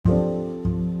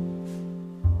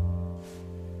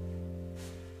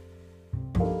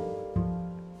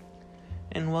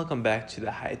and welcome back to the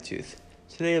High Tooth.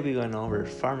 Today we'll be going over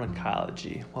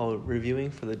pharmacology while reviewing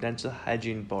for the Dental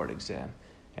Hygiene Board exam.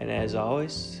 And as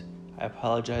always, I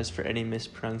apologize for any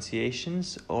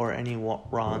mispronunciations or any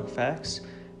wrong facts,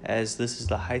 as this is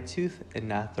the high tooth and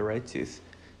not the right tooth.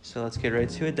 So let's get right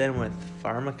to it then with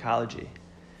pharmacology.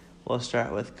 We'll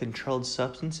start with Controlled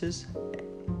Substances,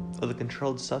 or the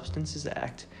Controlled Substances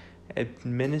Act,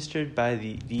 administered by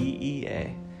the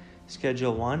DEA.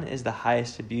 Schedule 1 is the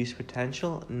highest abuse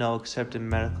potential, no accepted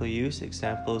medical use.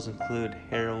 Examples include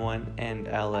heroin and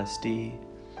LSD.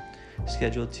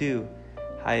 Schedule 2,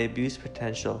 high abuse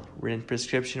potential, written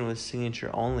prescription with signature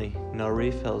only, no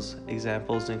refills.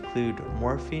 Examples include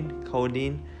morphine,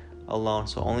 codeine alone,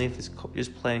 so only if it's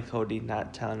just plain codeine,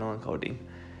 not Tylenol and codeine.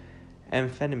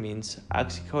 Amphetamines,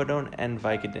 oxycodone and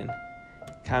Vicodin.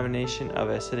 Combination of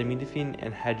acetaminophen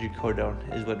and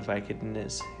hydrocodone is what Vicodin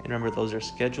is. And remember, those are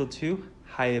Schedule 2,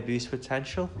 high abuse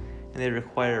potential, and they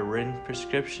require a written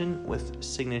prescription with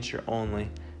signature only,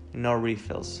 no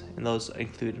refills. And those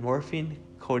include morphine,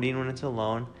 codeine when it's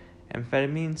alone,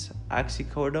 amphetamines,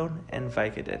 oxycodone, and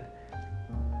Vicodin.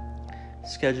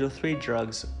 Schedule 3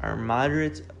 drugs are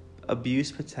moderate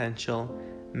abuse potential,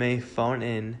 may phone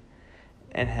in,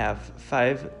 and have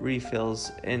 5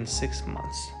 refills in 6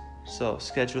 months. So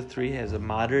Schedule 3 has a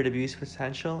moderate abuse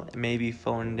potential, it may be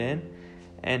phoned in,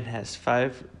 and has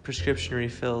 5 prescription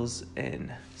refills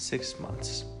in 6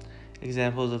 months.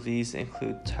 Examples of these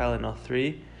include Tylenol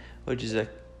 3, which is a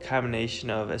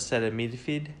combination of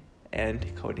acetaminophen and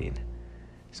codeine.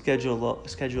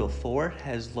 Schedule 4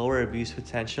 has lower abuse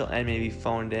potential and may be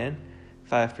phoned in,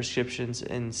 5 prescriptions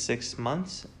in 6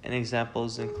 months, and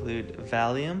examples include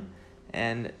Valium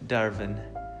and Darvin.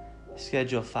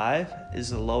 Schedule 5 is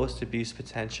the lowest abuse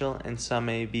potential, and some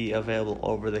may be available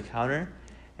over the counter,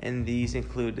 and these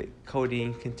include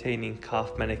codeine-containing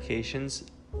cough medications,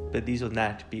 but these will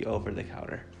not be over the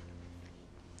counter.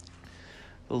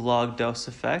 The log dose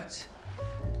effect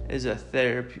is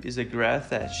a graph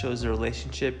that shows the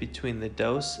relationship between the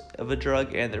dose of a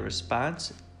drug and the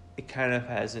response. It kind of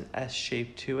has an S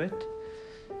shape to it.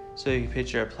 So you can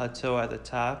picture a plateau at the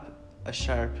top, a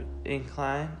sharp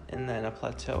incline, and then a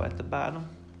plateau at the bottom.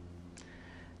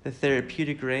 The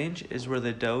therapeutic range is where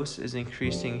the dose is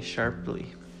increasing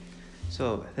sharply.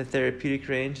 So the therapeutic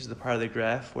range is the part of the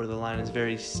graph where the line is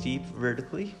very steep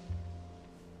vertically.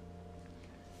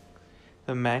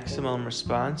 The maximum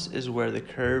response is where the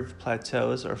curve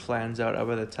plateaus or flattens out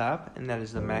over the top, and that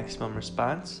is the maximum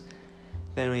response.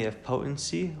 Then we have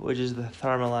potency, which is the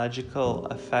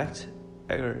pharmacological effect,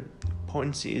 or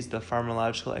potency is the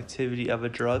pharmacological activity of a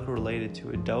drug related to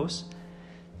a dose,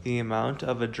 the amount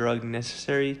of a drug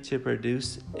necessary to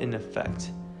produce an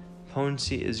effect.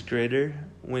 Potency is greater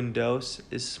when dose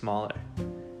is smaller.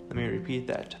 Let me repeat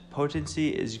that.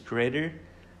 Potency is greater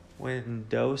when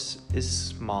dose is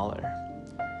smaller.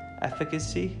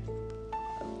 Efficacy,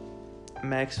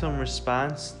 maximum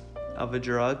response of a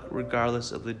drug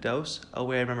regardless of the dose. A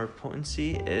way I remember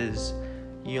potency is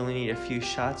you only need a few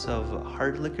shots of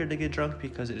hard liquor to get drunk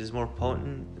because it is more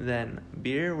potent than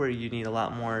beer, where you need a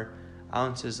lot more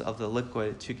ounces of the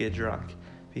liquid to get drunk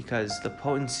because the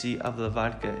potency of the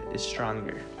vodka is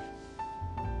stronger.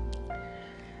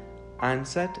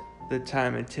 Onset, the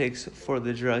time it takes for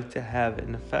the drug to have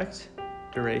an effect.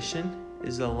 Duration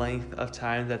is the length of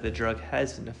time that the drug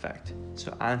has an effect.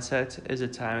 So onset is the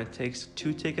time it takes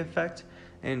to take effect,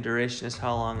 and duration is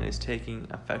how long it is taking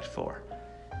effect for.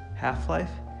 Half-life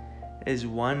is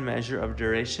one measure of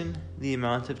duration, the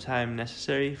amount of time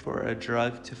necessary for a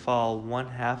drug to fall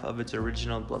 1/2 of its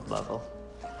original blood level.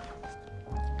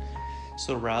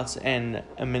 So routes and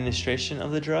administration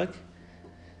of the drug.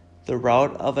 The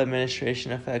route of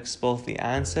administration affects both the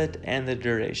onset and the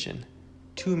duration.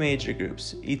 2 major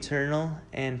groups, eternal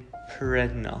and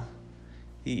perennial.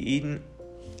 The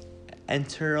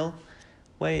enteral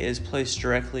way is placed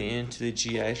directly into the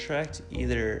GI tract,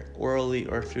 either orally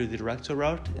or through the rectal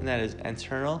route, and that is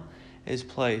enteral is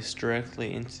placed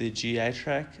directly into the GI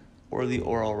tract or the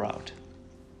oral route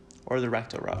or the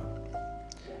rectal route.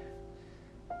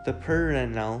 The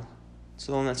perennial,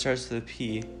 so the one that starts with a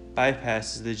P,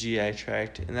 bypasses the GI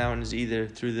tract, and that one is either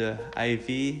through the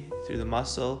IV, through the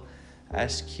muscle,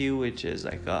 SQ, which is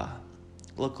like a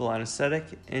local anesthetic,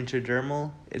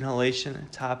 intradermal, inhalation,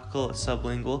 topical,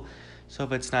 sublingual. So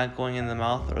if it's not going in the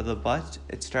mouth or the butt,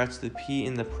 it starts with the P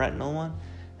in the parental one.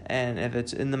 And if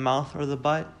it's in the mouth or the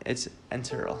butt, it's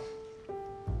enteral.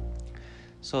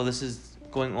 So this is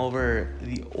going over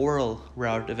the oral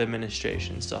route of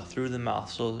administration, so through the mouth,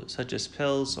 so such as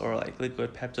pills or like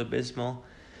liquid Pepto-Bismol,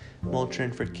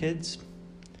 Motrin for kids.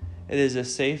 It is the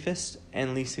safest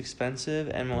and least expensive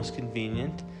and most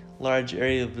convenient, large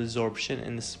area of absorption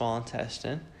in the small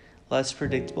intestine, less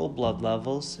predictable blood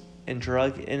levels, and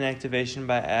drug inactivation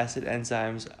by acid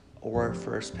enzymes or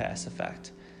first pass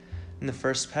effect. And the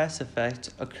first pass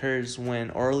effect occurs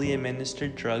when orally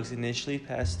administered drugs initially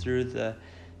pass through the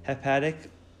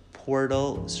hepatic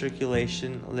portal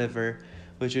circulation liver,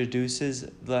 which reduces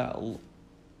the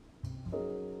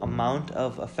amount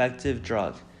of effective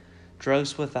drug.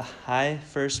 Drugs with a high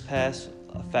first pass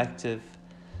effective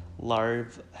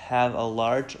have a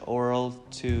large oral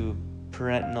to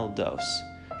parenteral dose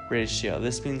ratio.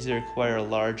 This means they require a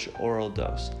large oral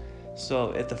dose.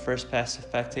 So if the first pass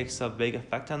effect takes a big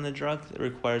effect on the drug, it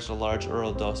requires a large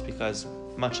oral dose because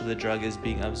much of the drug is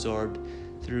being absorbed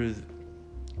through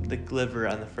the liver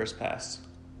on the first pass.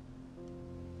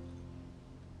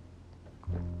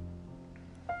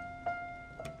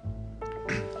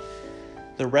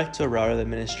 The rectal route of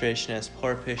administration has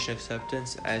poor patient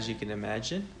acceptance, as you can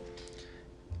imagine.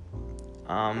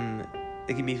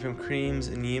 It can be from creams,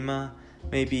 enema,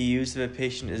 may be used if a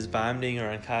patient is vomiting or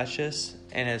unconscious,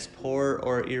 and has poor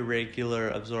or irregular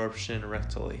absorption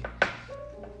rectally.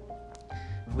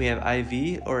 We have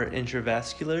IV or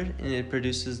intravascular, and it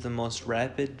produces the most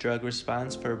rapid drug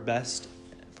response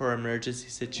for emergency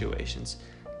situations.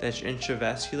 That's your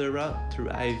intravascular route through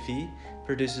IV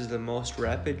produces the most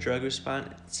rapid drug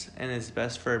response and is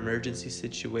best for emergency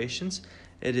situations.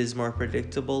 It is more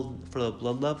predictable for the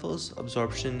blood levels.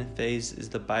 Absorption phase is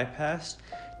the bypass.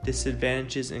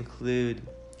 Disadvantages include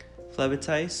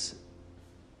phlebitis,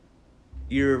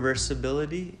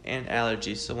 irreversibility, and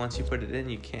allergies. So once you put it in,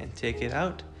 you can't take it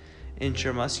out.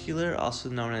 Intramuscular, also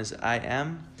known as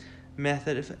IM,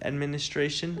 method of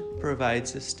administration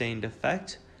provides sustained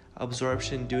effect.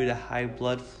 Absorption due to high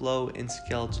blood flow in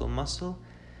skeletal muscle.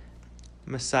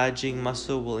 Massaging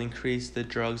muscle will increase the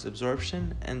drug's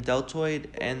absorption, and deltoid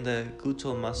and the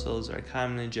gluteal muscles are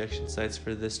common injection sites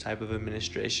for this type of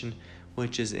administration,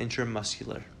 which is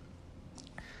intramuscular.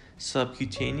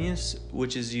 Subcutaneous,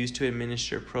 which is used to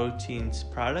administer proteins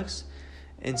products.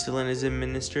 Insulin is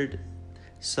administered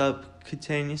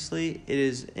subcutaneously. It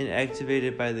is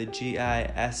inactivated by the GI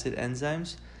acid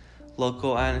enzymes.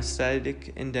 Local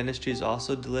anesthetic in dentistry is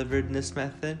also delivered in this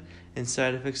method, and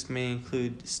side effects may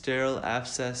include sterile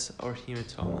abscess or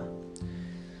hematoma.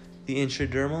 The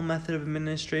intradermal method of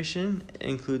administration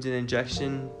includes an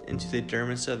injection into the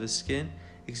dermis of the skin.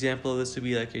 Example of this would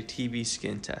be like a TB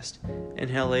skin test.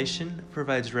 Inhalation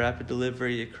provides rapid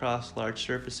delivery across large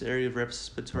surface area of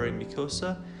respiratory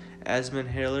mucosa. Asthma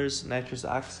inhalers, nitrous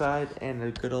oxide, and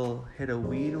a good old hit of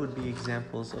weed would be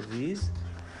examples of these.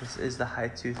 This is the high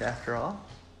tooth after all.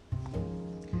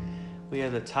 We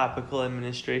have the topical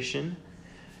administration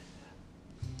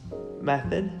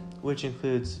method, which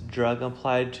includes drug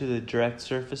applied to the direct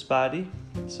surface body.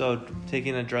 So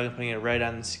taking a drug and putting it right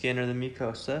on the skin or the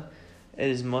mucosa. It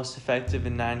is most effective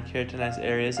in non-keratinized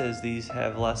areas as these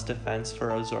have less defense for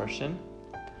absorption.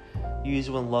 Used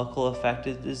when local effect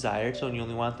is desired, so when you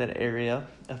only want that area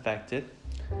affected.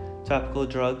 Topical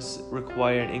drugs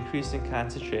require an increase in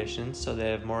concentration, so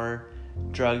they have more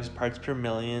drugs parts per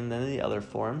million than the other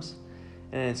forms.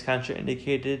 And it's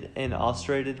contraindicated in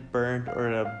ulcerated, burned,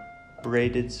 or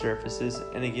abraded surfaces.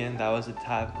 And again, that was a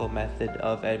topical method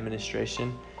of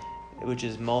administration, which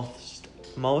is most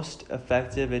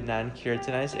effective in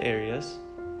non-keratinized areas.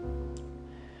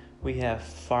 We have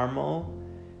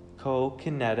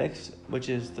pharmacokinetics, which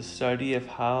is the study of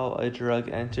how a drug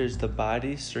enters the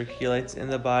body, circulates in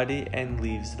the body, and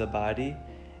leaves the body.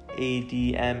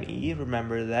 ADME,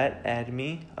 remember that,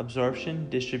 ADME, absorption,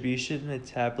 distribution,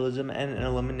 metabolism, and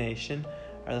elimination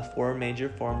are the four major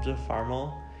forms of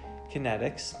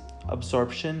pharmacokinetics.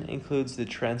 Absorption includes the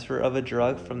transfer of a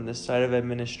drug from the site of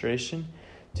administration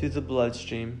to the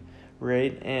bloodstream.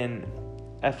 Rate and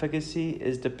efficacy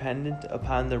is dependent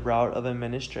upon the route of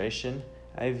administration.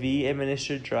 IV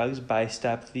administered drugs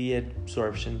bystep the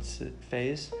absorption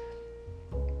phase.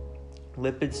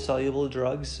 Lipid-soluble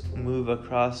drugs move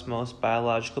across most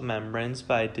biological membranes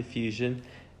by diffusion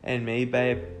and may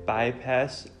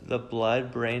bypass the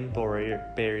blood-brain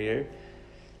barrier.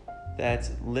 That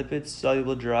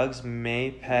lipid-soluble drugs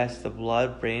may pass the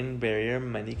blood-brain barrier,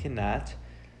 many cannot.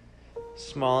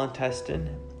 Small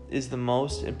intestine is the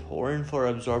most important for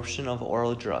absorption of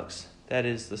oral drugs. That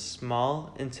is, the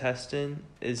small intestine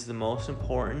is the most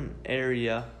important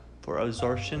area for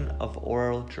absorption of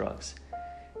oral drugs.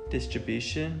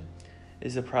 Distribution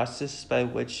is the process by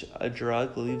which a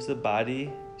drug leaves the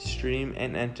body stream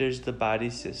and enters the body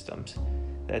systems.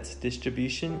 That's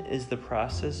distribution is the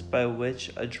process by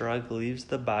which a drug leaves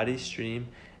the body stream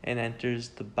and enters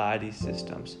the body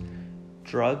systems.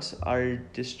 Drugs are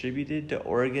distributed to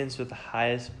organs with the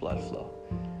highest blood flow.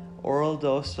 Oral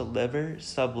dose to liver,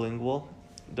 sublingual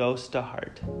dose to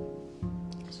heart.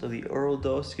 So the oral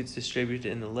dose gets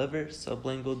distributed in the liver,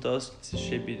 sublingual dose gets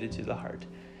distributed to the heart.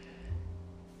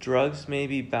 Drugs may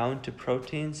be bound to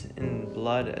proteins in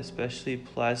blood, especially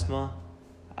plasma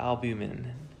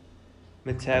albumin.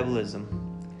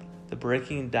 Metabolism. The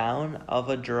breaking down of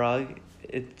a drug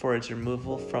for its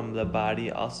removal from the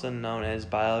body, also known as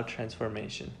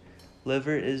biotransformation.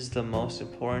 Liver is the most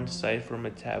important site for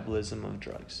metabolism of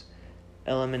drugs.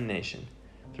 Elimination.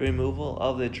 The removal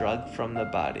of the drug from the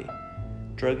body.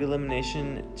 Drug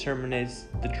elimination terminates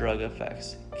the drug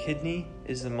effects. Kidney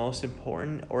is the most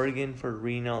important organ for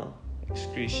renal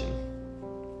excretion.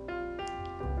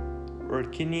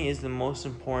 Kidney is the most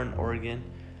important organ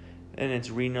in its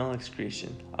renal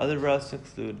excretion. Other routes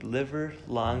include liver,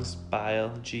 lungs,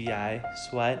 bile, GI,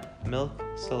 sweat, milk,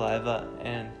 saliva,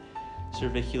 and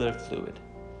cervicular fluid.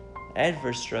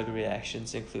 Adverse drug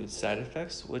reactions include side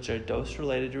effects, which are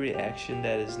dose-related reaction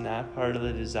that is not part of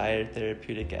the desired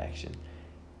therapeutic action.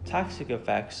 Toxic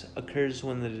effects occurs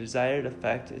when the desired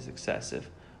effect is excessive,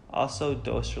 also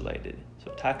dose-related.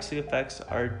 So toxic effects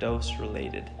are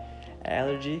dose-related.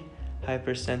 Allergy,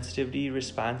 hypersensitivity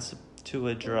response to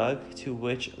a drug to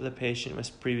which the patient was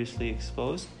previously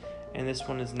exposed, and this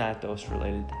one is not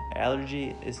dose-related.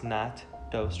 Allergy is not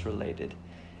dose-related.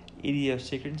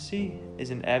 Idiosyncrasy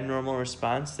is an abnormal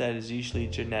response that is usually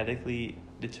genetically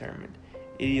determined.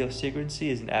 Idiosyncrasy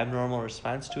is an abnormal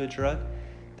response to a drug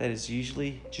that is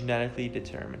usually genetically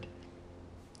determined.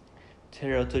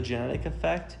 Teratogenetic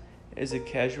effect is a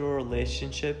causal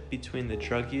relationship between the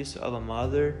drug use of a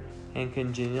mother and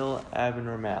congenital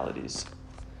abnormalities.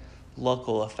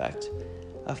 Local effect.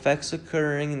 Effects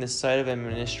occurring in the site of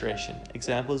administration.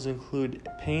 Examples include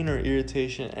pain or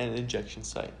irritation at an injection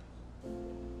site.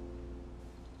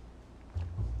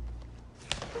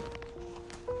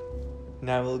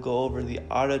 Now we'll go over the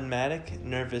automatic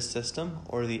nervous system,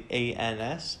 or the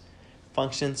ANS.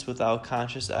 Functions without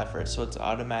conscious effort, so it's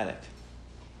automatic.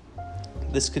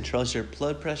 This controls your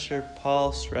blood pressure,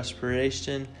 pulse,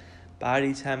 respiration,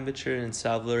 body temperature, and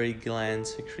salivary gland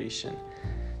secretion.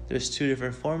 There's two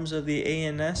different forms of the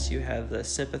ANS. You have the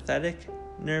sympathetic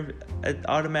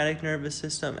automatic nervous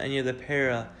system, and you have the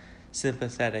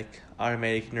parasympathetic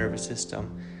automatic nervous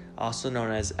system, also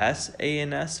known as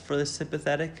SANS for the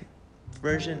sympathetic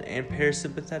version, and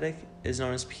parasympathetic is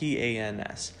known as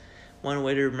PANS. One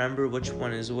way to remember which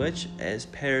one is which is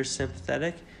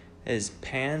parasympathetic is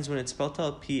PANS when it's spelled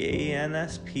out,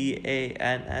 PANS,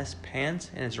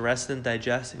 PANS, and it's rest and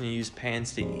digest, and you use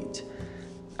PANS to eat.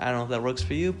 I don't know if that works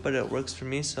for you, but it works for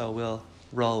me, so we'll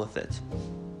roll with it.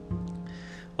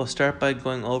 We'll start by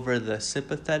going over the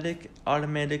sympathetic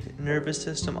automatic nervous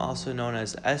system, also known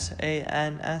as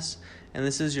SANS, and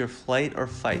this is your flight or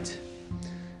fight.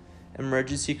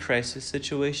 Emergency crisis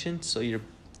situation, so your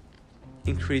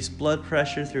increased blood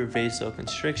pressure through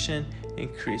vasoconstriction,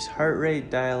 increased heart rate,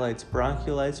 dilates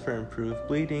bronchiolites for improved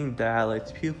bleeding,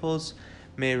 dilates pupils,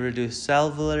 may reduce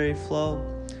salivary flow,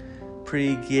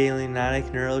 preganglionic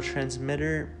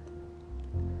neurotransmitter,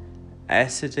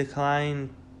 acetylcholine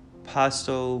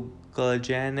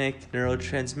prostaglandinic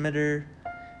neurotransmitter,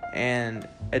 and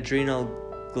adrenal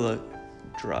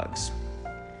drugs.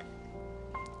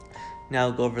 Now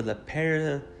we'll go over the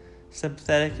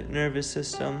parasympathetic nervous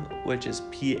system, which is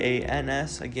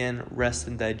PANS. Again, rest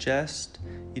and digest.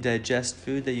 You digest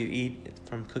food that you eat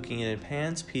from cooking it in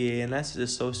pans. PANS is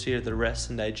associated with the rest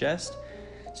and digest.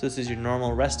 So this is your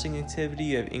normal resting activity.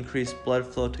 You have increased blood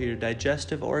flow to your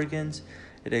digestive organs.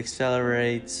 It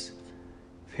accelerates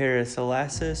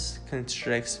peristalsis,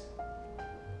 constricts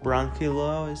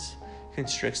bronchioles,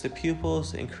 constricts the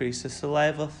pupils, increases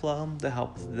saliva flow to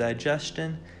help with the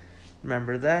digestion.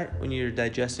 Remember that when you're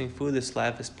digesting food, the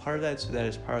saliva is part of that, so that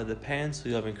is part of the pan, so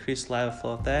you'll have increased saliva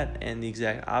flow of that, and the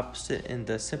exact opposite in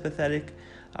the sympathetic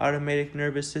automatic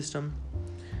nervous system.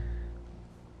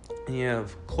 And you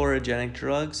have chlorogenic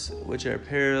drugs, which are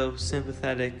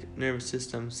parasympathetic nervous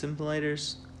system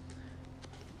stimulators.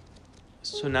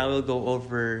 So now we'll go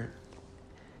over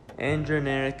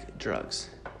adrenergic drugs.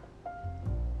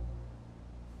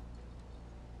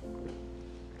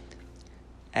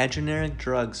 Adrenergic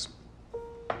drugs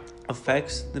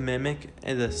effects mimic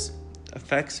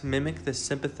the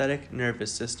sympathetic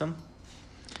nervous system.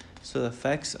 So the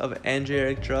effects of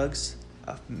adrenergic drugs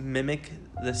mimic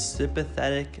the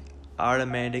sympathetic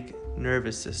automatic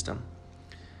nervous system.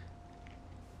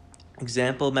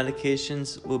 Example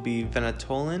medications will be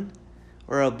phenytoin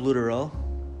or albuterol,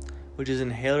 which is an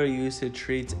inhaler used to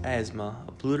treat asthma.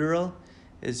 Albuterol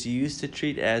is used to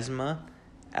treat asthma,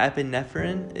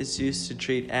 Epinephrine is used to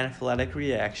treat anaphylactic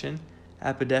reaction.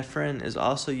 Epinephrine is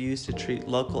also used to treat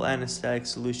local anesthetic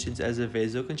solutions as a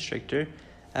vasoconstrictor.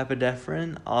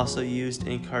 Epinephrine also used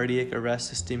in cardiac arrest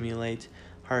to stimulate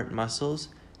heart muscles.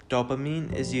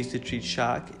 Dopamine is used to treat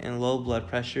shock and low blood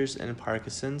pressures and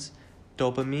Parkinson's.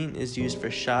 Dopamine is used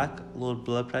for shock, low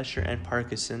blood pressure, and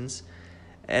Parkinson's.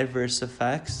 Adverse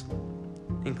effects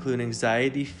include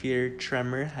anxiety, fear,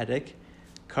 tremor, headache,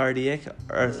 cardiac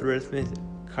arrhythmia,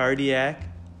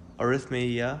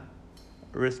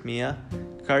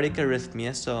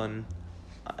 so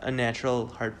a natural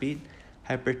heartbeat,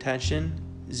 hypertension,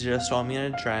 xerostomia,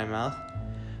 and a dry mouth.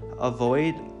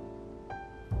 Avoid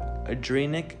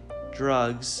adrenic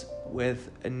drugs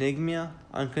with anemia,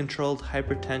 uncontrolled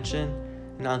hypertension,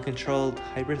 and uncontrolled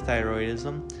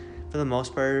hyperthyroidism. For the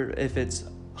most part, if it's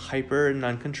hyper and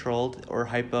uncontrolled or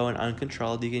hypo and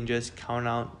uncontrolled, you can just count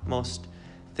out most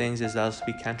things as those to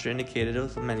be contraindicated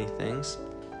with many things.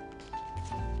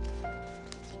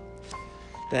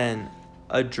 Then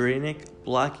adrenic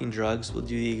blocking drugs will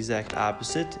do the exact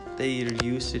opposite. They are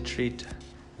used to treat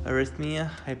arrhythmia,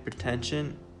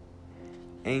 hypertension,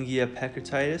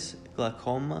 angiopancreatitis,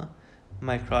 glaucoma,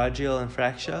 microgyral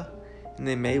infraction, and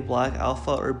they may block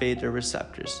alpha or beta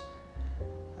receptors.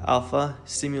 Alpha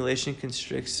stimulation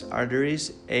constricts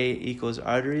arteries. A equals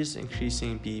arteries,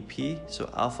 increasing BP, so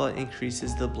alpha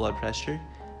increases the blood pressure.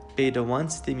 Beta 1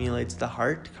 stimulates the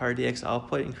heart, cardiac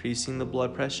output, increasing the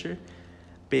blood pressure.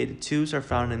 Beta 2s are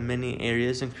found in many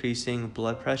areas, increasing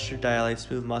blood pressure, dilates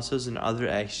smooth muscles, and other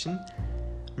action.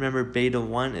 Remember, beta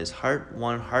 1 is heart.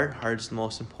 Heart is the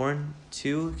most important.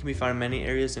 2 can be found in many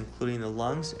areas, including the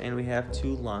lungs, and we have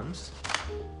 2 lungs.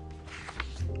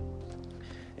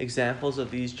 Examples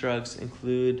of these drugs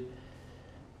include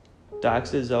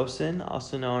doxazocin,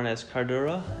 also known as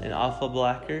Cardura, an alpha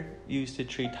blocker used to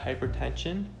treat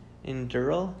hypertension.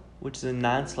 Indural, which is a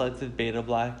non-selective beta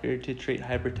blocker to treat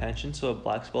hypertension, so it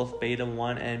blocks both beta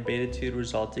 1 and beta 2,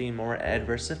 resulting in more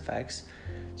adverse effects.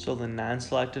 So the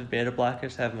non-selective beta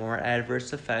blockers have more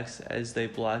adverse effects as they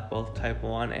block both type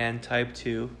 1 and type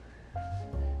 2.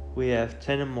 We have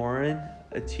tenamorin,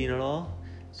 atenolol,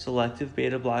 selective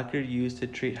beta blocker used to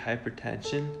treat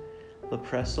hypertension.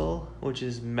 Loperamide, which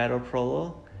is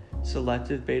metoprolol,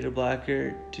 selective beta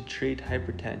blocker to treat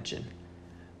hypertension.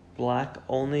 Block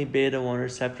only beta 1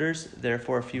 receptors,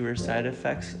 therefore fewer side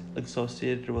effects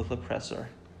associated with loperamide.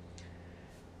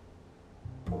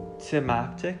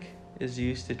 Timoptic is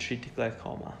used to treat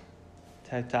glaucoma.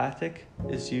 Tactotic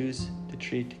is used to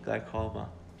treat glaucoma.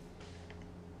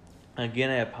 Again,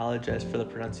 I apologize for the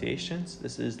pronunciations.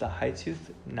 This is the high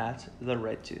tooth, not the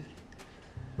right tooth.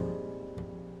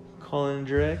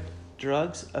 Cholinergic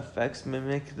drugs effects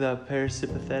mimic the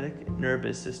parasympathetic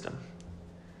nervous system.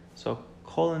 So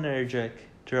cholinergic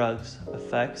drugs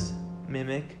effects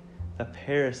mimic the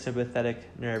parasympathetic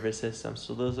nervous system.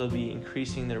 So those will be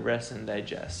increasing the rest and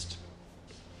digest.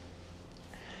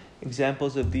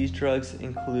 Examples of these drugs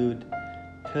include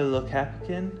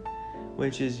pilocarpine,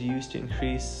 which is used to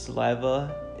increase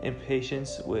saliva in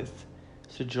patients with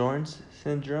Sjögren's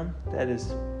syndrome. That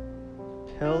is,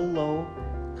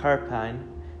 pilocarpine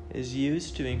is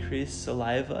used to increase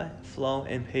saliva flow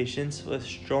in patients with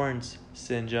Sjögren's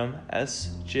syndrome,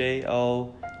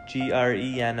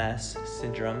 Sjögren's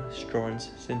syndrome,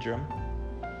 Sjögren's syndrome.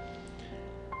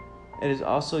 It is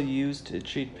also used to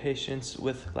treat patients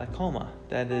with glaucoma.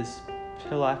 That is,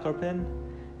 pilocarpine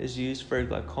is used for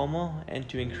glaucoma and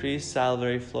to increase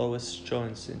salivary flow with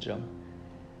Sjögren's syndrome.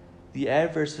 The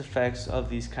adverse effects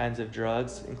of these kinds of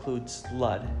drugs include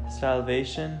SLUD,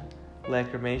 salivation,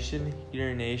 lacrimation,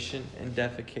 urination, and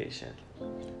defecation.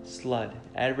 SLUD,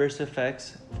 adverse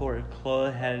effects for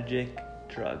cholinergic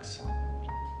drugs.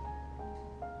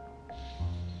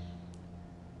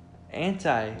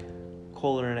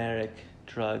 Anticholinergic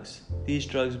drugs. These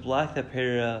drugs block the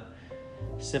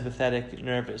parasympathetic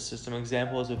nervous system.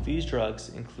 Examples of these drugs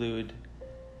include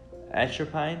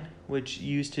atropine, which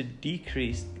used to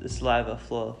decrease the saliva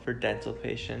flow for dental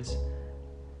patients.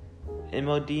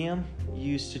 Imodium,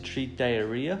 used to treat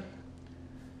diarrhea.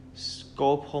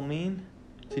 Scopolamine,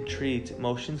 to treat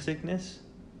motion sickness.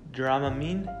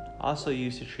 Dramamine, also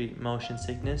used to treat motion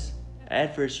sickness.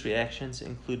 Adverse reactions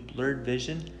include blurred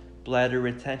vision, bladder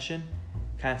retention,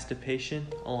 constipation,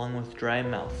 along with dry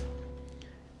mouth.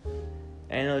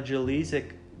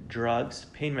 Analgesic drugs,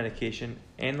 pain medication.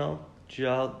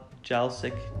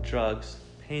 Analgesic drugs,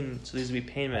 so these would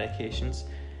be pain medications,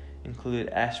 include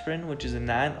aspirin, which is a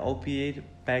non-opioid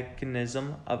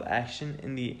mechanism of action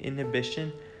in the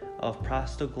inhibition of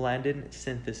prostaglandin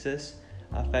synthesis.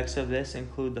 Effects of this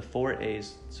include the 4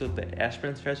 A's. So the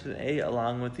aspirin starts with an A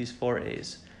along with these 4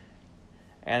 A's.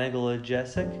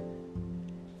 Analgesic,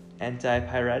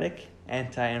 antipyretic,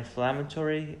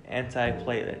 anti-inflammatory,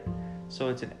 antiplatelet. So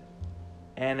it's an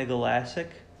analgesic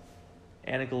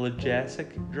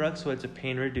drug, so it's a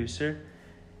pain reducer.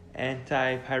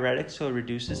 Antipyretic, so it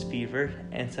reduces fever.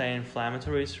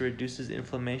 Anti-inflammatory, so it reduces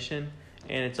inflammation.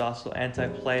 And it's also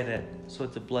antiplatelet, so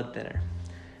it's a blood thinner.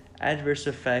 Adverse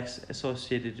effects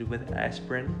associated with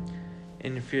aspirin: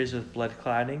 interferes with blood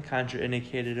clotting,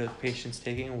 contraindicated with patients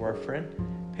taking warfarin.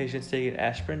 Patients taking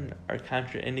aspirin are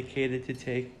contraindicated to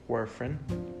take warfarin,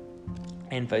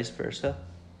 and vice versa.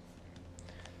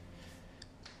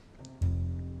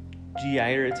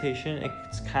 GI irritation: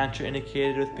 it's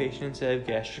contraindicated with patients that have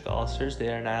gastric ulcers. They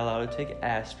are not allowed to take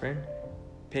aspirin.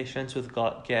 Patients with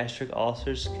gastric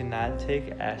ulcers cannot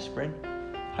take aspirin.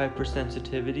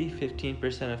 Hypersensitivity: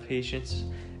 15% of patients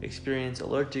experience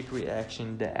allergic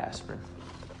reaction to aspirin.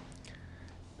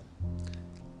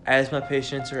 Asthma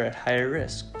patients are at higher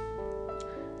risk.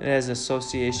 It has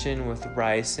association with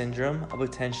Reye syndrome, a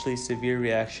potentially severe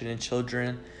reaction in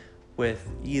children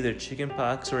with either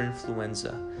chickenpox or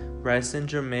influenza. Reye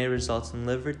syndrome may result in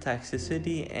liver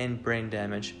toxicity and brain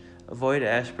damage. Avoid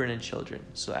aspirin in children.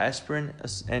 So aspirin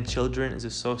in children is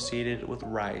associated with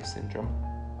Reye syndrome.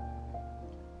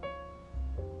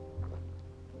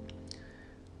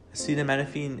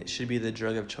 Acetaminophen should be the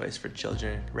drug of choice for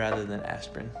children rather than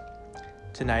aspirin.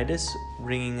 Tinnitus,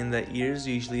 ringing in the ears,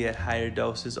 usually at higher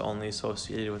doses, only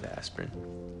associated with aspirin.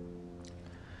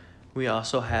 We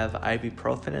also have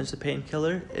ibuprofen as a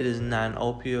painkiller. It is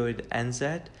non-opioid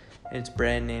NSAID. Its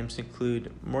brand names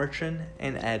include Motrin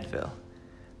and Advil.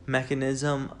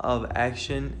 Mechanism of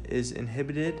action is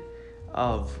inhibited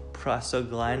of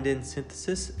prostaglandin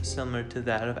synthesis, similar to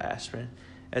that of aspirin.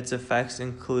 Its effects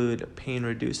include pain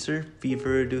reducer, fever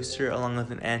reducer, along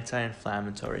with an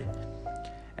anti-inflammatory.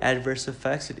 Adverse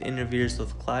effects: it interferes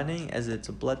with clotting as it's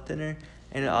a blood thinner,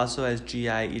 and it also has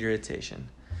GI irritation.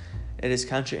 It is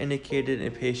contraindicated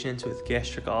in patients with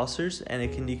gastric ulcers, and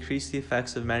it can decrease the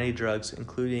effects of many drugs,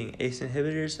 including ACE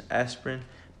inhibitors, aspirin,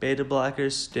 beta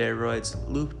blockers, steroids,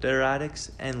 loop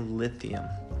diuretics, and lithium.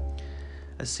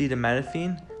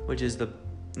 Acetaminophen, which is the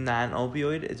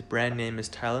non-opioid, its brand name is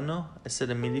Tylenol.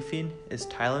 Acetaminophen is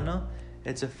Tylenol.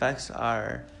 Its effects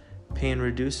are pain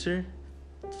reducer,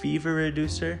 fever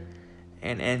reducer,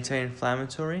 and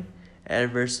anti-inflammatory.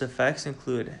 Adverse effects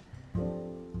include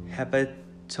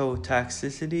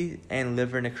hepatotoxicity and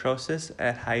liver necrosis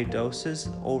at high doses,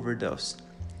 overdose.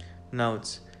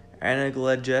 Notes: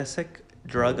 analgesic,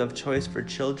 drug of choice for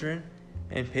children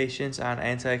and patients on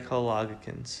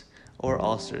anticoagulants or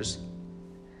ulcers.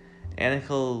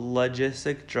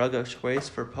 Analgesic, drug of choice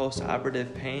for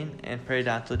post-operative pain and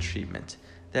periodontal treatment.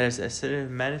 That is,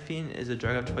 acetaminophen is a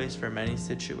drug of choice for many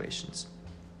situations.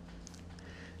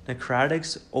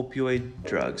 Narcotics, opioid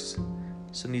drugs.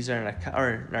 So these are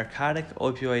narcotic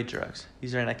opioid drugs.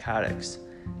 These are narcotics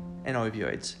and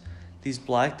opioids. These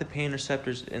block the pain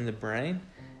receptors in the brain.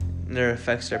 Their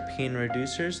effects are pain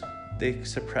reducers. They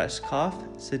suppress cough,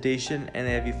 sedation, and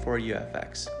they have euphoria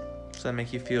effects. So they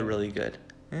make you feel really good.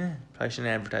 Probably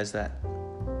shouldn't advertise that.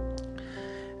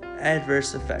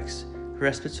 Adverse effects: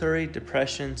 respiratory,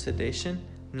 depression, sedation,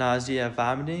 nausea,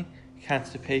 vomiting,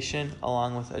 constipation,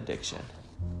 along with addiction.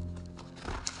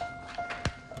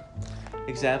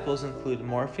 Examples include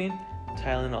morphine,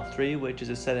 Tylenol 3, which is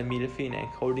acetaminophen, and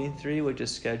codeine 3, which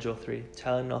is Schedule 3.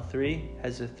 Tylenol 3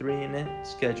 has a 3 in it,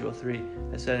 Schedule 3.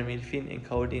 Acetaminophen and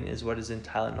codeine is what is in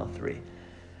Tylenol 3.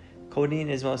 Codeine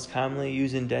is most commonly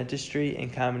used in dentistry in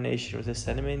combination with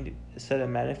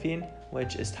acetaminophen,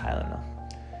 which is Tylenol.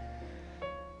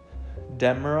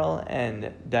 Demerol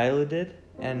and Dilaudid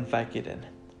and Vicodin.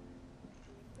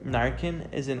 Narcan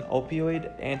is an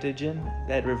opioid antigen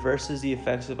that reverses the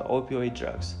effects of opioid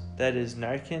drugs. That is,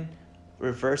 Narcan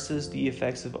reverses the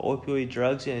effects of opioid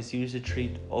drugs and is used to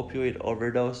treat opioid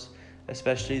overdose,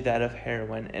 especially that of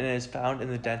heroin, and it is found in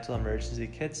the dental emergency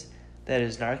kits. That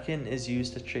is, Narcan is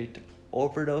used to treat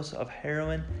overdose of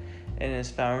heroin and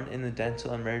is found in the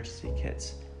dental emergency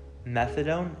kits.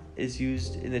 Methadone is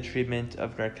used in the treatment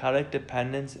of narcotic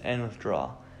dependence and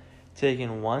withdrawal.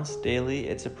 Taken once daily,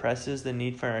 it suppresses the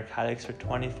need for narcotics for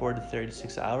 24 to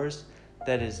 36 hours.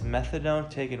 That is, methadone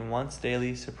taken once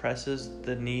daily suppresses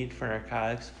the need for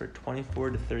narcotics for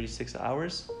 24 to 36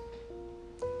 hours.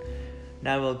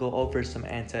 Now we'll go over some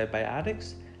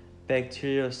antibiotics.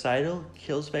 Bactericidal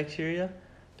kills bacteria.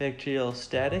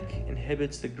 Bacteriostatic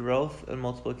inhibits the growth and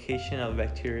multiplication of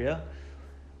bacteria.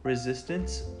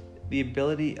 Resistance, the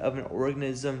ability of an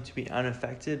organism to be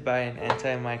unaffected by an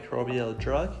antimicrobial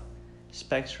drug.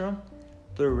 Spectrum,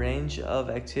 the range of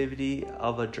activity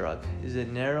of a drug. Is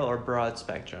it narrow or broad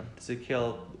spectrum? Does it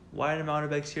kill a wide amount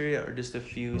of bacteria or just a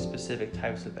few specific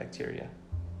types of bacteria?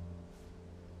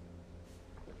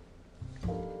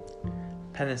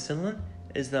 Penicillin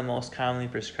is the most commonly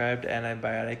prescribed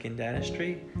antibiotic in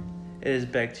dentistry. It is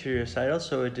bactericidal,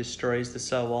 so it destroys the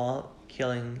cell wall,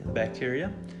 killing the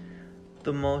bacteria.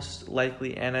 The most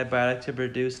likely antibiotic to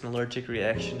produce an allergic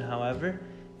reaction, however,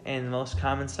 and the most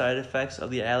common side effects of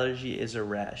the allergy is a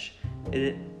rash.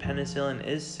 Penicillin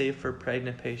is safe for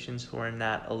pregnant patients who are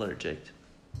not allergic.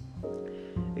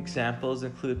 Examples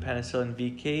include penicillin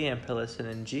VK and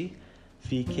penicillin G.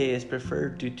 VK is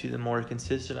preferred due to the more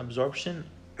consistent absorption.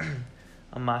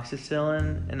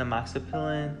 Amoxicillin and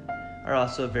amoxicillin are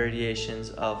also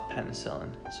variations of penicillin.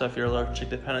 So if you're allergic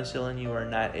to penicillin, you are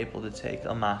not able to take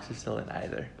amoxicillin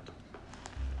either.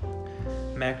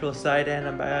 Macrolide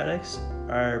antibiotics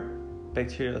are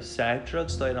bacteriostatic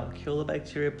drugs, so they don't kill the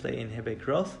bacteria, but they inhibit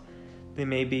growth. They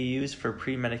may be used for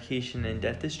pre-medication in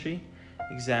dentistry.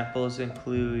 Examples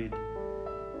include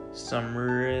some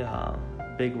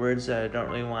big words that I don't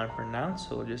really want to pronounce,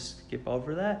 so we'll just skip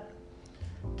over that.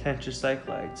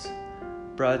 Tetracyclines,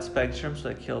 broad spectrum, so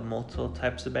they kill multiple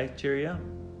types of bacteria.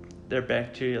 They're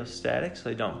bacteriostatic, so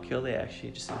they don't kill, they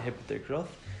actually just inhibit their growth.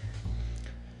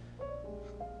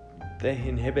 They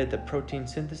inhibit the protein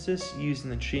synthesis used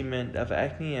in the treatment of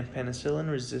acne and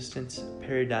penicillin-resistant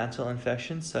periodontal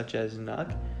infections such as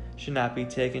NUG. Should not be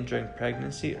taken during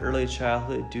pregnancy, early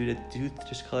childhood due to tooth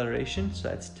discoloration. So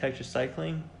that's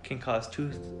tetracycline can cause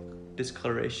tooth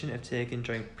discoloration if taken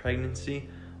during pregnancy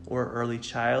or early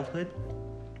childhood.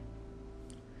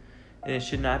 And it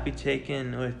should not be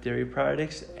taken with dairy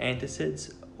products,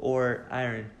 antacids, or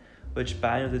iron, which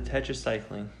bind with the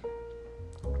tetracycline.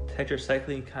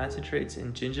 Tetracycline concentrates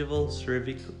in gingival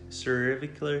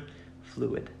cervicular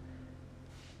fluid.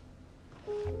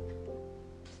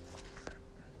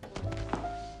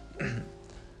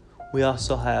 We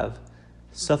also have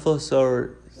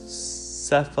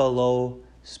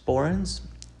cephalosporins,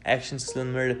 action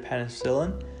similar to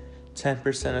penicillin.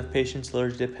 10% of patients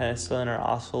allergic to penicillin are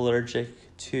also allergic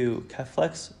to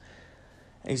Keflex.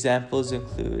 Examples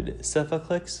include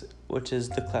Cephalix, which is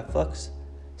the Keflex,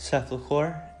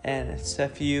 Cefalcor, and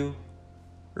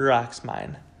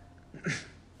cefuroximine.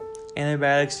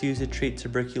 Antibiotics used to treat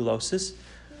tuberculosis: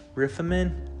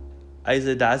 rifampin,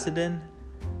 isodazidine,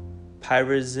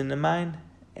 pyrazinamide,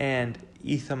 and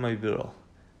ethambutol.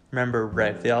 Remember,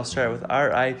 RIPE. They all start with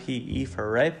RIPE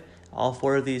for RIPE. All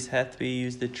four of these have to be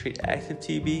used to treat active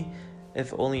TB.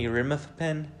 If only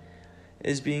rifampin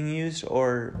is being used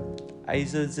or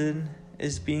isodazidine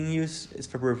is being used, it's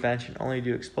for prevention only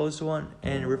to expose to one.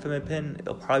 And rifampin,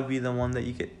 it'll probably be the one that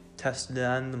you get tested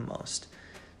on the most.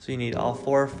 So you need all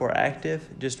four for active,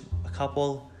 just a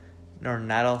couple, or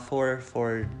not all four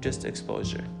for just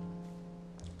exposure.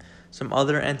 Some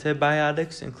other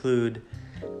antibiotics include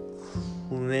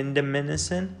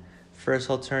clindamycin, first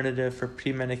alternative for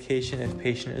pre-medication if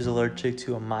patient is allergic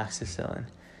to amoxicillin.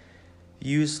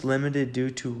 Use limited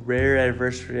due to rare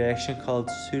adverse reaction called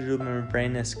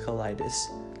pseudomembranous colitis.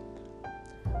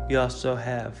 We also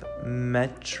have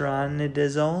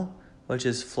metronidazole, which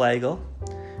is Flagyl,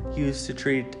 used to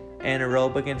treat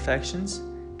anaerobic infections,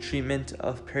 treatment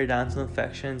of periodontal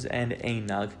infections, and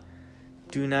ANUG.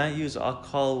 Do not use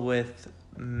alcohol with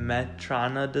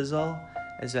metronidazole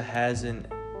as it has an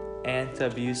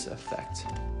anti-abuse effect.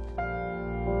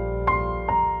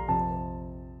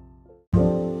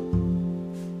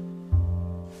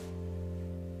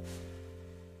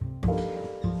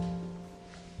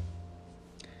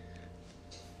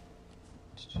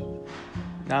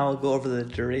 Now we'll go over the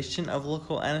duration of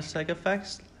local anesthetic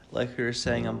effects. Like we were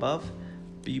saying above,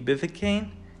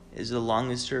 bupivacaine is the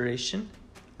longest duration,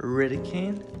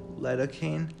 lidocaine,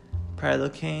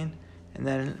 prilocaine, and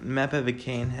then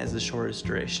mepivacaine has the shortest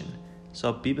duration.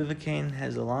 So bupivacaine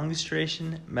has the longest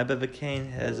duration, mepivacaine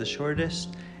has the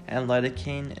shortest, and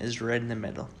lidocaine is right in the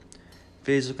middle.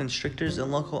 Vasoconstrictors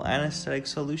and local anesthetic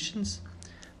solutions,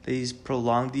 these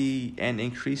prolong and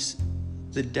increase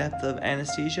the depth of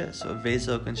anesthesia. So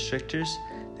vasoconstrictors,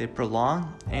 they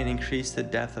prolong and increase the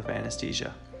depth of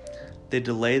anesthesia. They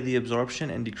delay the absorption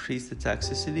and decrease the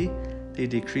toxicity. They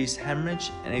decrease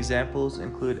hemorrhage, and examples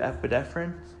include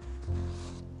epinephrine,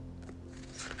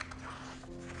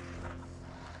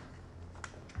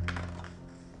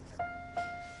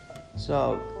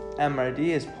 so MRD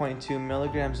is 0.2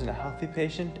 milligrams in a healthy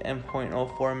patient and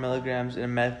 0.04 milligrams in a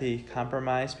medically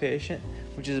compromised patient,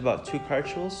 which is about 2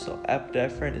 cartridges. So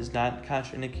epinephrine is not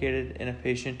contraindicated in a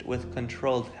patient with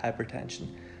controlled hypertension.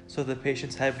 So if the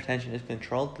patient's hypertension is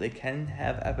controlled, they can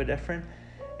have epinephrine.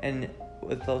 And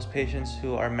with those patients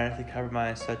who are medically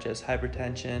compromised, such as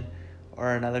hypertension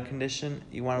or another condition,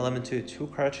 you want to limit to 2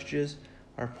 cartridges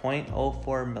or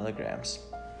 0.04 milligrams.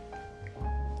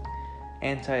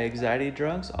 Anti-anxiety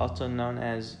drugs, also known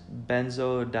as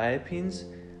benzodiazepines,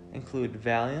 include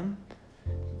Valium.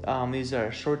 These are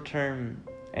short-term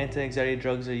anti-anxiety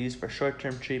drugs that are used for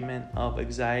short-term treatment of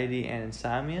anxiety and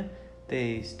insomnia.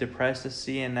 They depress the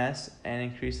CNS and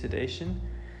increase sedation,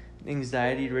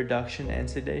 anxiety reduction and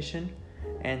sedation.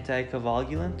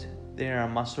 Anticonvulsant, they are a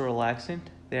muscle relaxant.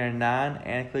 They are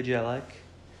non-anxiolytic,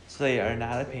 so they are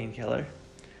not a painkiller.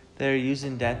 They are used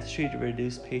in dentistry to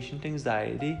reduce patient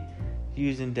anxiety,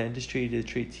 used in dentistry to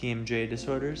treat TMJ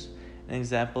disorders, and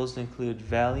examples include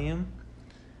Valium,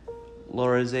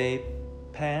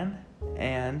 lorazepam,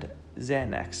 and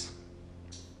Xanax.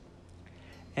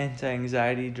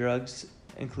 Anti-anxiety drugs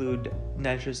include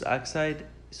nitrous oxide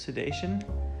sedation,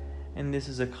 and this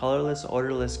is a colorless,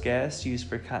 odorless gas used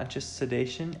for conscious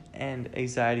sedation and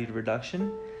anxiety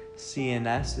reduction.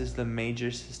 CNS is the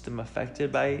major system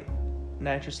affected by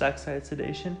nitrous oxide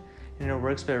sedation, and it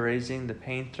works by raising the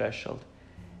pain threshold,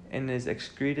 and is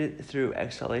excreted through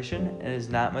exhalation and is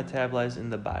not metabolized in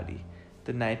the body.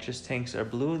 The nitrous tanks are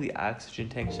blue, the oxygen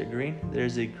tanks are green.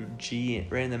 There's a G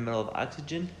right in the middle of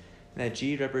oxygen, and that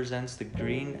G represents the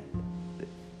green,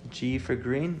 G for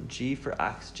green, G for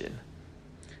oxygen.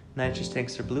 Nitrous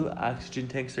tanks are blue, oxygen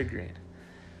tanks are green.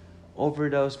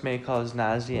 Overdose may cause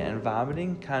nausea and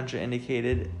vomiting.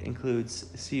 Contraindicated includes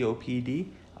COPD,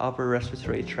 upper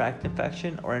respiratory tract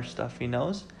infection, or stuffy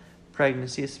nose,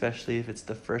 pregnancy, especially if it's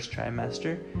the first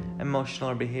trimester,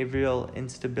 emotional or behavioral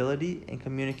instability, and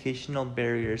communicational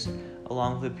barriers,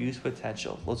 along with abuse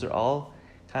potential. Those are all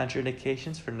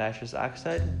contraindications for nitrous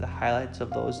oxide. The highlights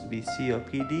of those would be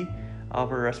COPD,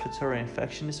 upper respiratory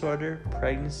infection disorder,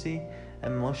 pregnancy,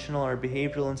 emotional or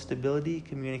behavioral instability,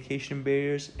 communication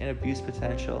barriers, and abuse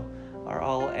potential are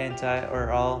all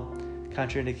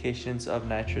contraindications of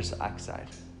nitrous oxide.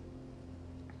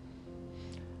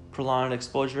 Prolonged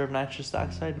exposure of nitrous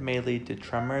oxide may lead to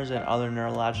tremors and other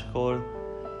neurological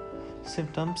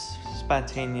symptoms,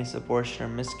 spontaneous abortion or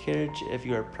miscarriage if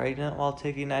you are pregnant while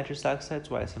taking nitrous oxide. That's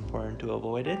why it's important to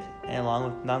avoid it, and along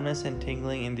with numbness and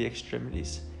tingling in the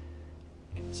extremities.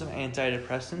 Some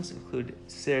antidepressants include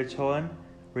serotonin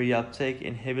reuptake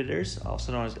inhibitors,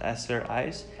 also known as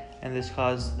SRIs, and this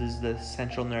causes the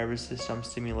central nervous system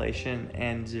stimulation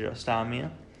and xerostomia.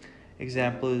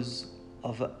 Examples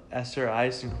of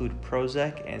SRIs include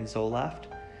Prozac and Zoloft.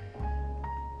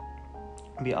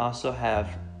 We also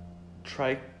have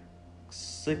tricyclic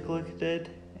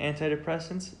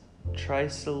antidepressants,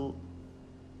 tricyclic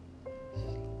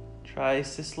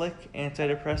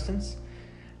antidepressants,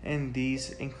 and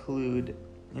these include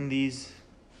Elavil,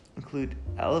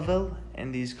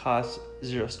 and these cause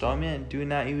xerostomia. And do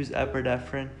not use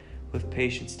epinephrine with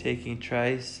patients taking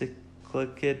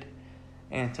tricyclic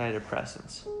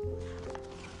antidepressants.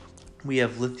 We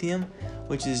have lithium,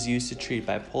 which is used to treat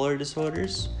bipolar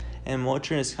disorders, and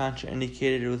Motrin is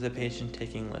contraindicated with a patient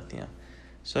taking lithium.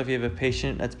 So if you have a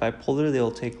patient that's bipolar, they will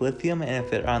take lithium, and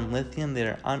if they're on lithium, they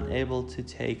are unable to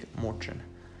take Motrin.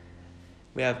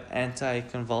 We have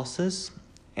anticonvulsants,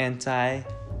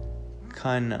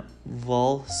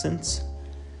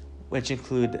 which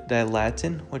include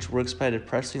Dilatin, which works by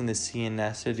depressing the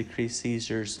CNS to decrease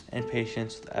seizures in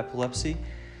patients with epilepsy.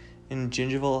 And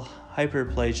gingival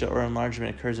hyperplasia or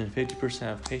enlargement occurs in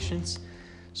 50% of patients.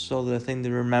 So the thing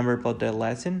to remember about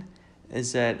Dilatin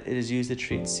is that it is used to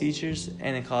treat seizures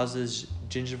and it causes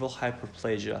gingival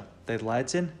hyperplasia.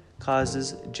 Dilatin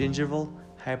causes gingival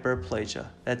hyperplasia.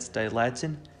 That's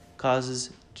Dilatin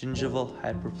causes gingival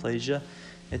hyperplasia.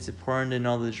 It's important to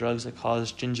know the drugs that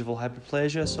cause gingival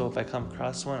hyperplasia, so if I come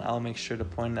across one, I'll make sure to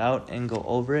point it out and go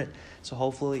over it, so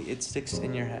hopefully it sticks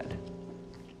in your head.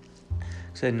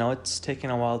 Because I know it's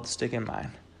taking a while to stick in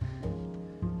mine.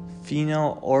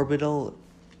 Phenobarbital,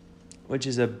 which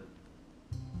is a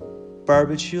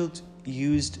barbiturate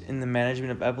used in the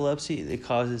management of epilepsy. It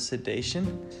causes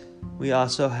sedation. We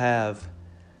also have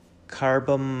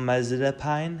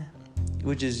carbamazepine,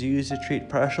 which is used to treat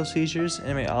partial seizures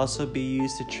and may also be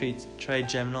used to treat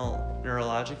trigeminal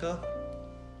neuralgia.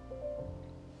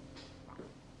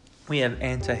 We have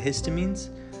antihistamines,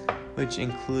 which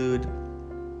include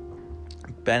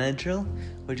Benadryl,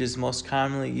 which is most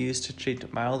commonly used to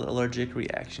treat mild allergic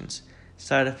reactions.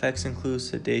 Side effects include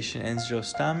sedation and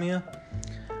xerostomia.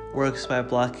 Works by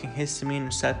blocking histamine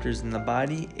receptors in the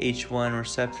body. H1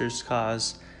 receptors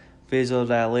cause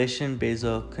vasodilation,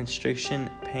 vasoconstriction,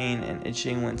 pain, and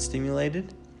itching when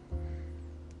stimulated.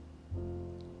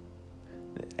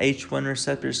 H1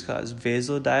 receptors cause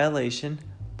vasodilation,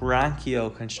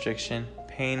 bronchoconstriction,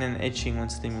 pain and itching when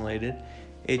stimulated.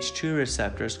 H2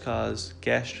 receptors cause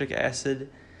gastric acid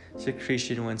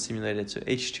secretion when stimulated. So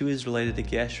H2 is related to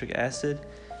gastric acid.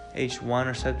 H1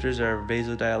 receptors are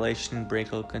vasodilation and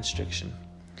bronchoconstriction.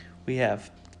 We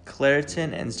have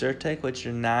Claritin and Zyrtec, which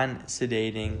are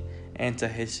non-sedating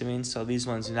antihistamines. So these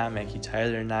ones do not make you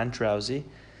tired. They're non-drowsy.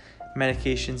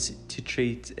 Medications to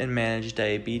treat and manage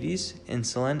diabetes.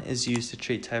 Insulin is used to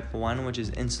treat type 1, which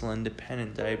is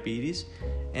insulin-dependent diabetes,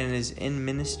 and it is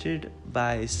administered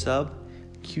by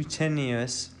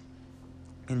subcutaneous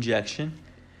injection.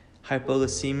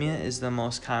 Hypoglycemia is the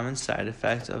most common side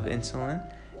effect of insulin.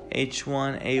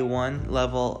 H1A1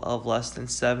 level of less than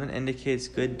 7 indicates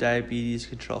good diabetes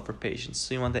control for patients.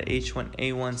 So you want the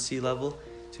H1A1C level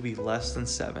to be less than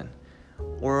 7.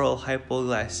 Oral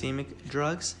hypoglycemic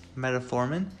drugs,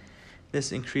 metformin.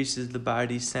 This increases the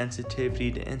body's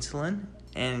sensitivity to insulin.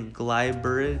 And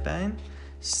gliberidine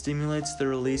stimulates the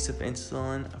release of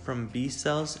insulin from B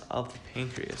cells of the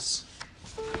pancreas.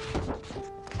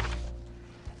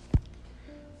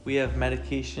 We have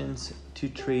medications to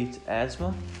treat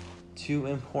asthma. 2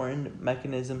 important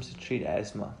mechanisms to treat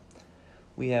asthma.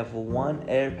 We have 1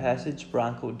 air passage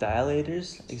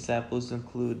bronchodilators. Examples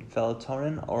include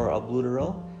melatonin or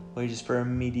albuterol, which is for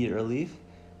immediate relief.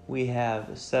 We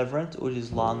have Severant, which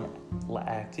is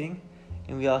long-acting.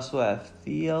 And we also have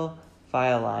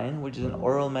theophylline, which is an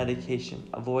oral medication.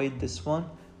 Avoid this one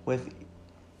with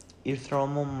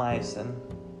erythromycin.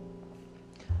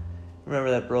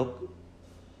 Remember that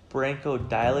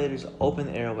bronchodilators open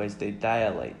the airways, they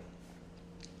dilate.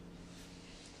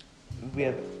 We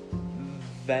have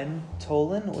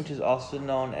Ventolin, which is also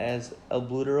known as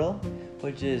albuterol,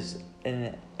 which is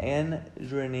an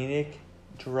adrenergic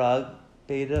drug,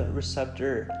 beta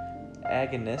receptor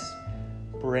agonist.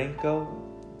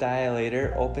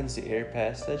 Bronchodilator opens the air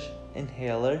passage.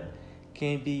 Inhaler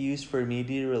can be used for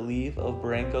immediate relief of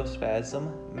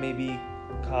bronchospasm, may be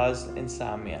cause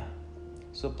insomnia.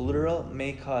 So albuterol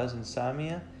may cause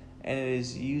insomnia, and it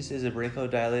is used as a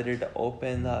bronchodilator to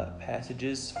open the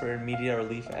passages for immediate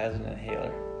relief as an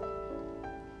inhaler.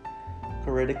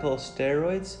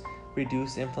 Corticosteroids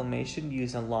reduce inflammation,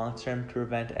 used in long-term to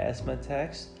prevent asthma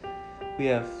attacks. We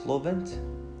have Flovent,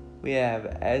 we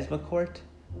have Asmacort,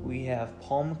 we have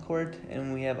Pulmicort,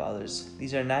 and we have others.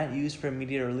 These are not used for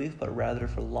immediate relief, but rather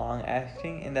for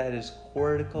long-acting, and that is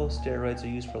corticosteroids are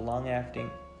used for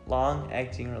long-acting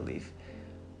relief.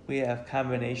 We have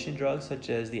combination drugs such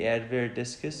as the Advair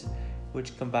Discus,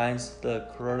 which combines the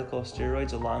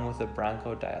corticosteroids along with a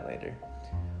bronchodilator.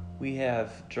 We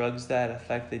have drugs that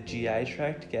affect the GI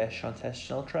tract,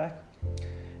 gastrointestinal tract,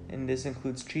 and this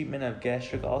includes treatment of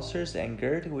gastric ulcers and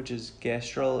GERD, which is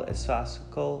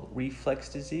gastroesophageal reflux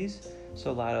disease.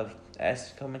 So a lot of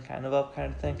acid coming kind of up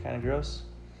kind of thing, kind of gross.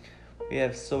 We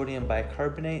have sodium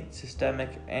bicarbonate,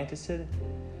 systemic antacid,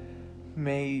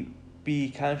 may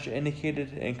be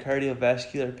contraindicated in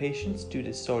cardiovascular patients due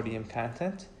to sodium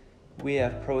content. We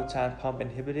have proton pump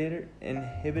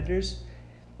inhibitors,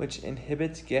 which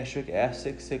inhibit gastric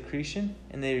acid secretion,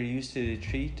 and they are used to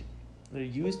treat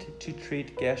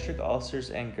gastric ulcers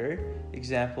and GERD.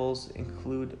 Examples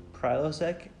include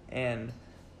Prilosec and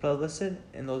Prevacid,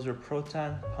 and those are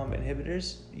proton pump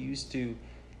inhibitors used to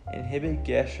inhibit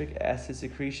gastric acid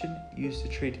secretion, used to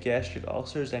treat gastric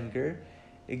ulcers and GERD.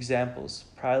 Examples,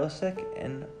 Prilosec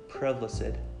and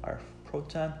Prevacid are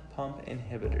proton pump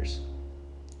inhibitors.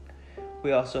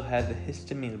 We also have the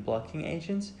histamine blocking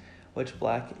agents, which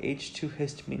block H2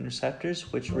 histamine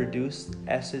receptors, which reduce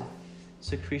acid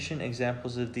secretion.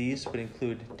 Examples of these would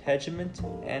include Tegiment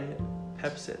and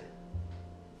Pepcid.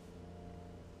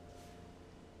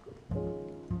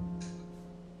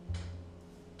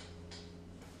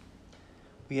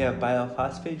 We have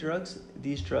biophosphate drugs.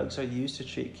 These drugs are used to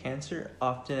treat cancer,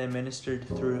 often administered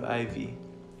through IV.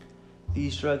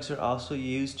 These drugs are also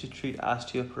used to treat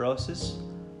osteoporosis.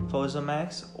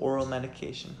 Fosamax, oral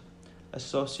medication,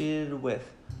 associated with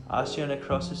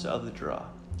osteonecrosis of the jaw.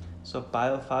 So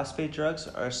biophosphate drugs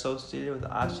are associated with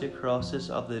osteoporosis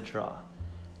of the jaw.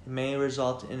 It may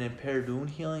result in impaired wound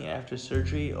healing after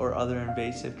surgery or other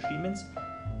invasive treatments.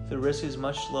 The risk is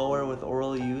much lower with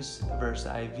oral use versus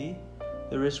IV.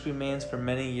 The risk remains for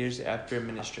many years after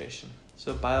administration.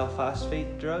 So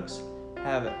biophosphate drugs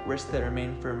have risks that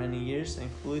remain for many years,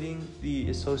 including the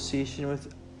association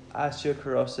with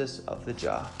osteoporosis of the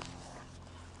jaw.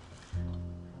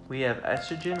 We have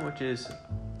estrogen, which is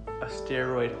a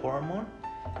steroid hormone.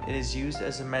 It is used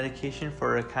as a medication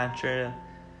for a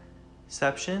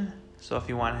contraception. So if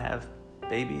you want to have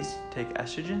babies, take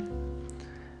estrogen.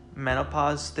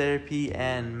 menopause therapy,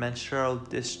 and menstrual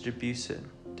disturbances.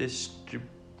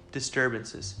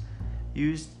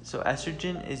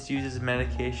 Estrogen is used as a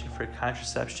medication for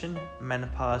contraception,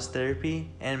 menopause therapy,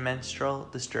 and menstrual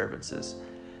disturbances.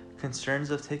 Concerns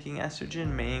of taking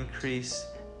estrogen may increase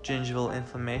gingival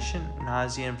inflammation,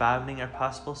 nausea, and vomiting are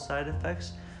possible side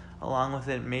effects. Along with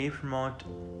it, may promote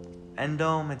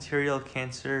endometrial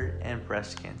cancer and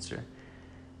breast cancer.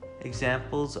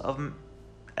 Examples of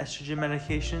estrogen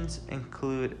medications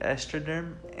include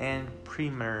Estroderm and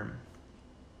Premarin.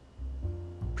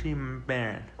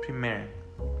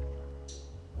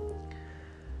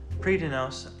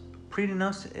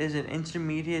 Prednisone is an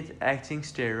intermediate-acting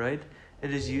steroid.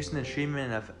 It is used in the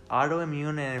treatment of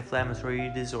autoimmune and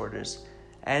inflammatory disorders,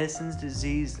 Addison's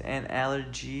disease, and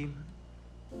allergy.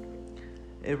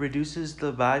 It reduces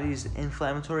the body's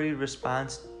inflammatory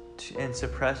response and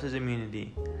suppresses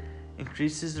immunity,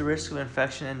 increases the risk of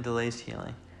infection, and delays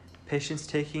healing. Patients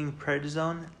taking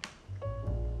prednisone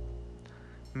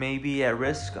may be at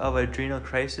risk of adrenal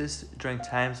crisis during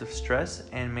times of stress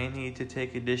and may need to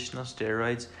take additional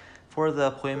steroids for the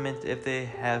appointment if they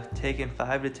have taken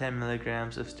 5 to 10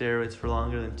 milligrams of steroids for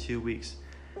longer than 2 weeks.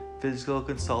 Physical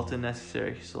consultant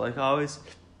necessary. So like always,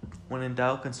 when in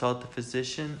doubt, consult the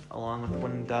physician. Along with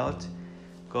when in doubt,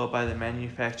 go by the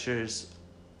manufacturer's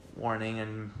warning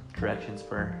and directions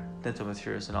for dental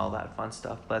materials and all that fun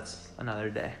stuff. That's another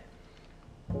day.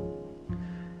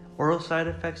 Oral side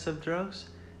effects of drugs: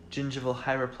 gingival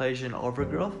hyperplasia and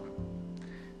overgrowth.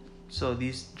 So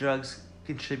these drugs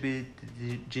contribute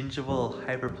to gingival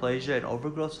hyperplasia and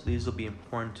overgrowth, so these will be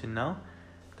important to know.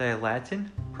 Dilatin,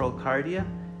 procardia,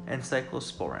 and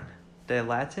cyclosporin.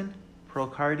 Dilatin,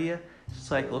 procardia,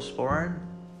 cyclosporin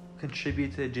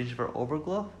contribute to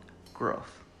gingival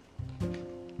growth.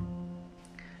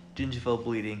 Gingival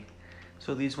bleeding.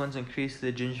 So these ones increase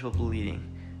the gingival bleeding.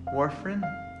 Warfarin,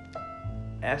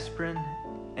 aspirin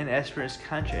is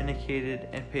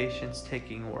contraindicated in patients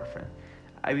taking warfarin.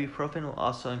 Ibuprofen will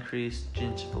also increase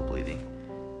gingival bleeding.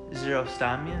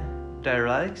 Xerostomia,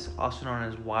 diuretics, also known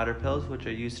as water pills, which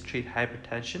are used to treat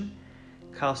hypertension.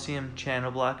 Calcium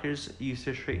channel blockers used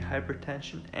to treat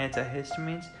hypertension,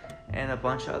 antihistamines, and a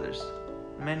bunch of others.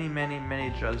 Many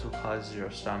drugs will cause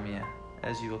xerostomia,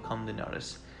 as you will come to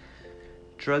notice.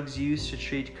 Drugs used to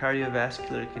treat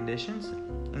cardiovascular conditions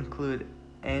include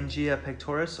angina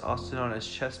pectoris, also known as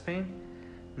chest pain.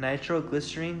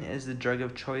 Nitroglycerin is the drug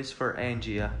of choice for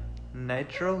angina.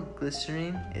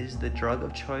 Nitroglycerin is the drug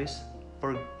of choice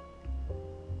for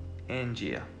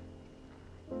angina.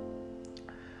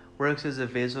 Works as a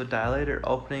vasodilator,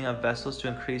 opening up vessels to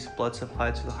increase blood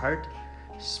supply to the heart.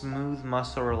 Smooth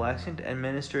muscle relaxant,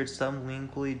 administered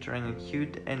sublingually during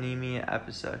acute anemia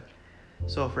episode.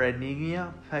 So for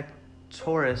anemia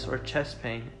pectoris or chest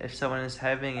pain, if someone is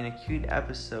having an acute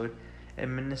episode,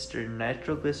 administer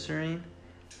nitroglycerin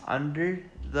under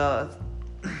the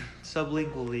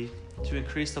sublingually to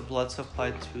increase the blood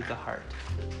supply to the heart.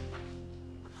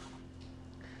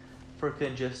 For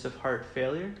congestive heart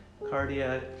failure,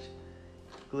 cardiac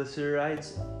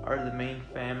glycerides are the main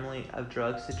family of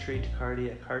drugs to treat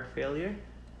cardiac heart failure.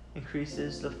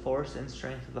 Increases the force and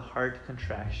strength of the heart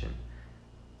contraction.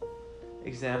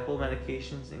 Example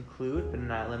medications include, but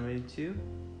not limited to,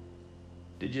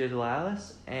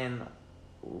 digitalis and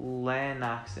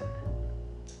lanoxin.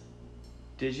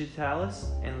 Digitalis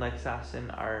and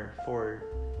lanoxin are for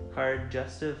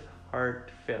congestive heart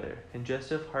failure.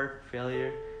 Congestive heart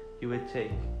failure, you would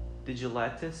take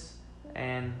digitalis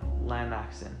and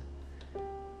lanoxin.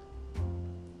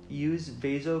 Use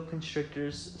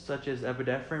vasoconstrictors such as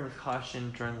epinephrine with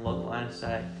caution during local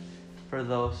anesthetic for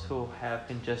those who have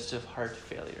congestive heart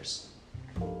failures.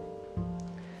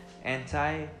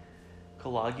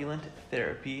 Anticoagulant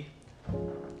therapy.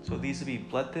 So these would be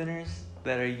blood thinners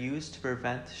that are used to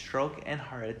prevent stroke and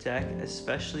heart attack,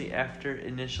 especially after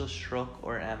initial stroke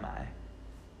or MI.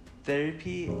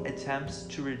 Therapy attempts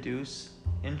to reduce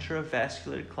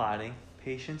intravascular clotting.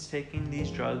 Patients taking these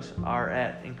drugs are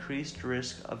at increased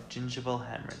risk of gingival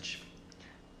hemorrhage.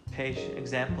 Patient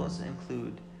examples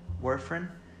include warfarin,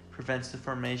 prevents the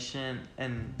formation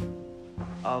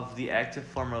of the active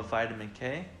form of vitamin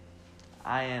K.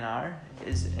 INR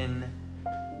is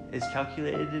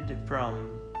calculated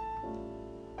from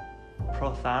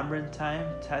prothrombin time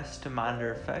test to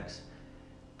monitor effects.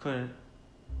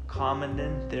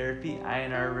 Coumadin therapy,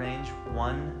 INR range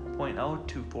 1.0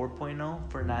 to 4.0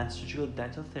 for non-surgical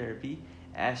dental therapy.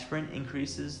 Aspirin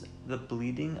increases the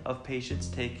bleeding of patients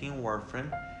taking warfarin.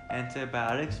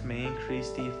 Antibiotics may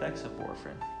increase the effects of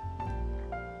warfarin.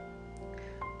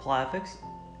 Plavix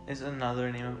is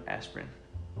another name of aspirin.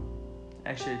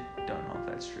 Actually, don't know if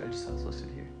that's true. I just saw it's listed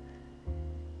here.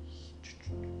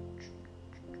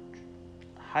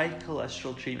 High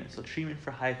cholesterol treatment. So treatment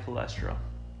for high cholesterol.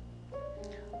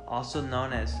 Also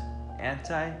known as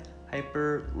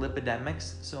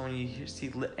anti-hyperlipidemics. So when you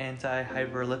see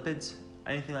anti-hyperlipids,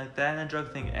 anything like that in a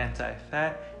drug, think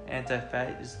anti-fat.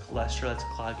 Anti-fat is cholesterol that's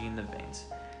clogging the veins.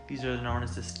 These are known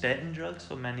as the statin drugs,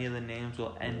 so many of the names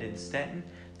will end in statin.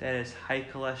 That is high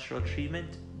cholesterol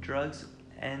treatment drugs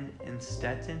end in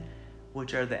statin,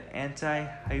 which are the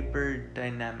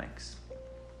anti-hyperdynamics.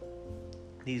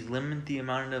 These limit the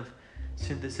amount of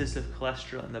synthesis of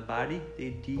cholesterol in the body.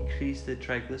 They decrease the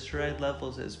triglyceride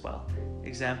levels as well.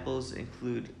 Examples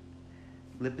include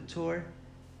Lipitor,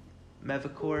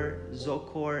 Mevacor,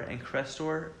 Zocor, and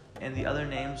Crestor, and the other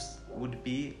names would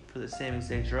be, for the same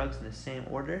exact drugs in the same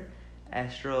order,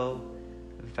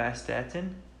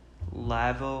 atorvastatin,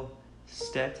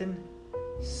 lavostatin,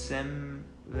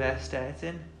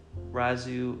 simvastatin,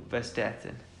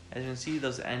 rosuvastatin. As you can see,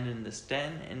 those end in the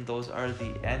statin, and those are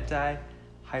the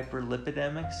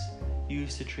anti-hyperlipidemics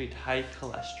used to treat high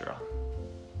cholesterol.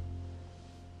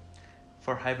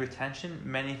 For hypertension,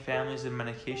 many families of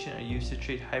medication are used to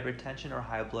treat hypertension or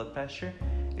high blood pressure.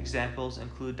 Examples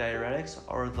include diuretics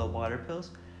or the water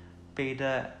pills,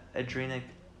 beta-adrenic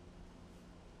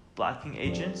blocking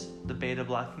agents, the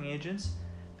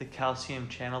calcium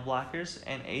channel blockers,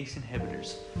 and ACE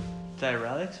inhibitors.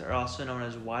 Diuretics are also known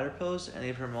as water pills, and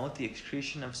they promote the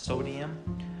excretion of sodium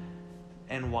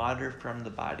and water from the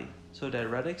body. So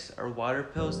diuretics are water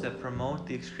pills that promote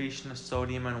the excretion of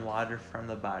sodium and water from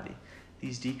the body.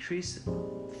 These decrease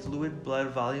fluid blood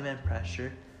volume and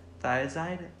pressure.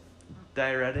 Thiazide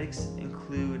diuretics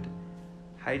include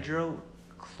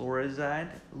hydrochloride.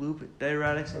 Loop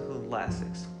diuretics include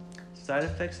Lasix. Side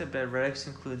effects of diuretics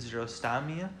include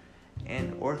xerostomia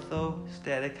and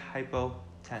orthostatic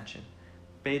hypotension.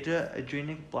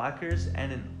 Beta-adrenic blockers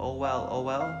end in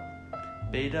OL.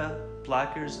 Beta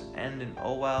blockers end in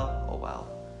OL.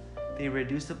 They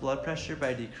reduce the blood pressure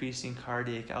by decreasing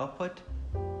cardiac output.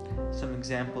 Some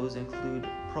examples include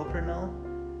propranolol,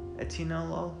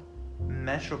 atenolol,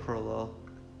 metoprolol.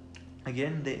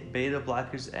 Again, the beta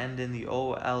blockers end in the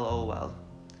OLOL.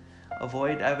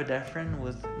 Avoid epinephrine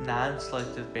with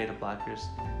non-selective beta blockers.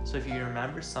 So if you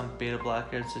remember, some beta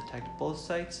blockers attack both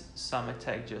sites, some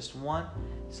attack just one,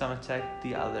 some attack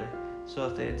the other. So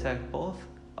if they attack both,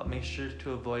 make sure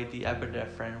to avoid the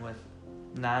epinephrine with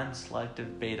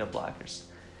non-selective beta blockers.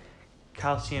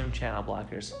 Calcium channel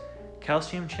blockers.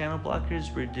 Calcium channel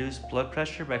blockers reduce blood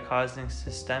pressure by causing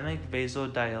systemic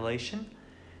vasodilation.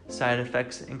 Side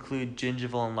effects include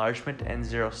gingival enlargement and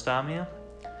xerostomia.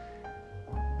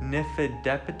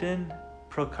 Nifedipine,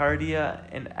 Procardia,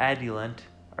 and Adulant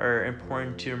are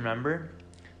important to remember.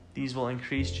 These will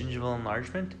increase gingival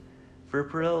enlargement.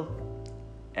 Verpril,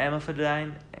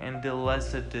 amifidine, and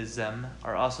dilesodizem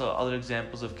are also other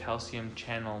examples of calcium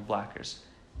channel blockers.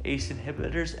 ACE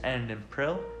inhibitors end in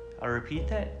pril. I'll repeat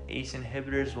that. ACE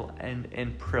inhibitors will end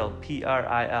in pril,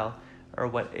 PRIL, or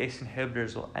what ACE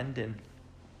inhibitors will end in.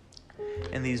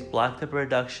 And these block the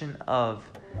production of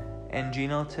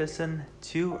angiotensin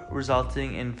II,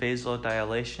 resulting in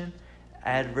vasodilation.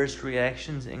 Adverse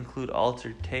reactions include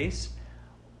altered taste,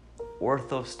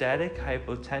 orthostatic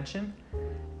hypotension,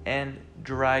 and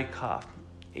dry cough.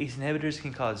 ACE inhibitors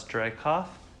can cause dry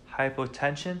cough,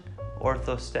 hypotension,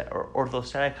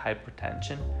 orthostatic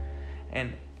hypotension,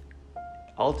 and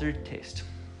altered taste.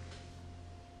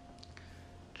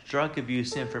 Drug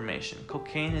abuse information.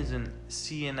 Cocaine is a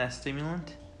CNS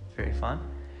stimulant, very fun.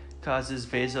 Causes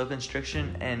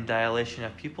vasoconstriction and dilation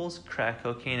of pupils. Crack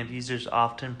cocaine abusers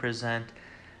often present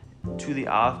to the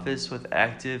office with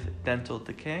active dental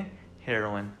decay.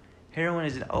 Heroin. Heroin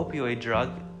is an opioid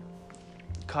drug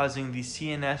causing the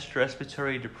CNS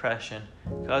respiratory depression,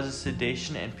 causes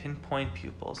sedation and pinpoint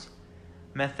pupils.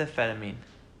 Methamphetamine.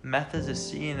 Meth is a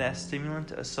CNS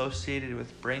stimulant associated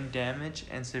with brain damage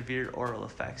and severe oral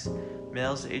effects.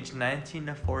 Males aged 19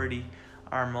 to 40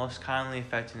 are most commonly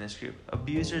affected in this group.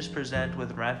 Abusers present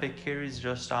with rapid caries,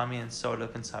 xerostomia, and soda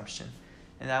consumption.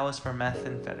 And that was for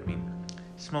methamphetamine.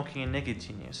 Smoking and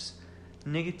nicotine use.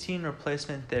 Nicotine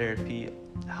replacement therapy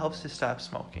helps to stop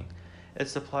smoking. It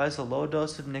supplies a low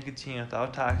dose of nicotine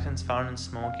without toxins found in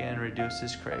smoking and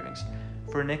reduces cravings.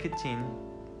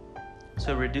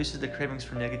 So it reduces the cravings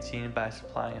for nicotine by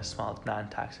supplying a small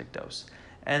non-toxic dose.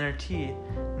 NRT,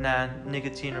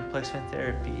 non-nicotine replacement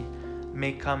therapy,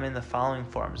 may come in the following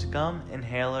forms: gum,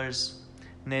 inhalers,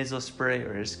 nasal spray,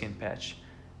 or a skin patch.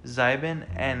 Zyban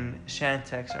and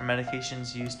Chantix are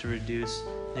medications used to reduce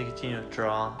nicotine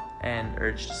withdrawal and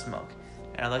urge to smoke.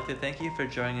 And I'd like to thank you for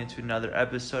joining into another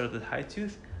episode of The High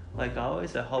Tooth. Like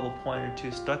always, I hope a point or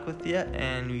two stuck with you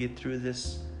and we get through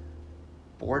this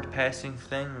board passing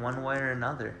thing one way or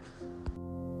another.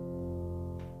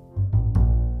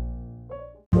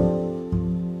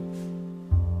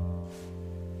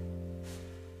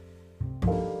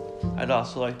 I'd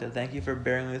also like to thank you for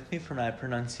bearing with me for my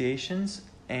pronunciations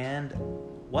and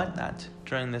whatnot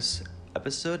during this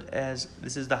episode, as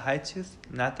this is the high tooth,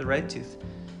 not the right tooth.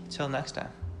 Till next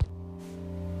time.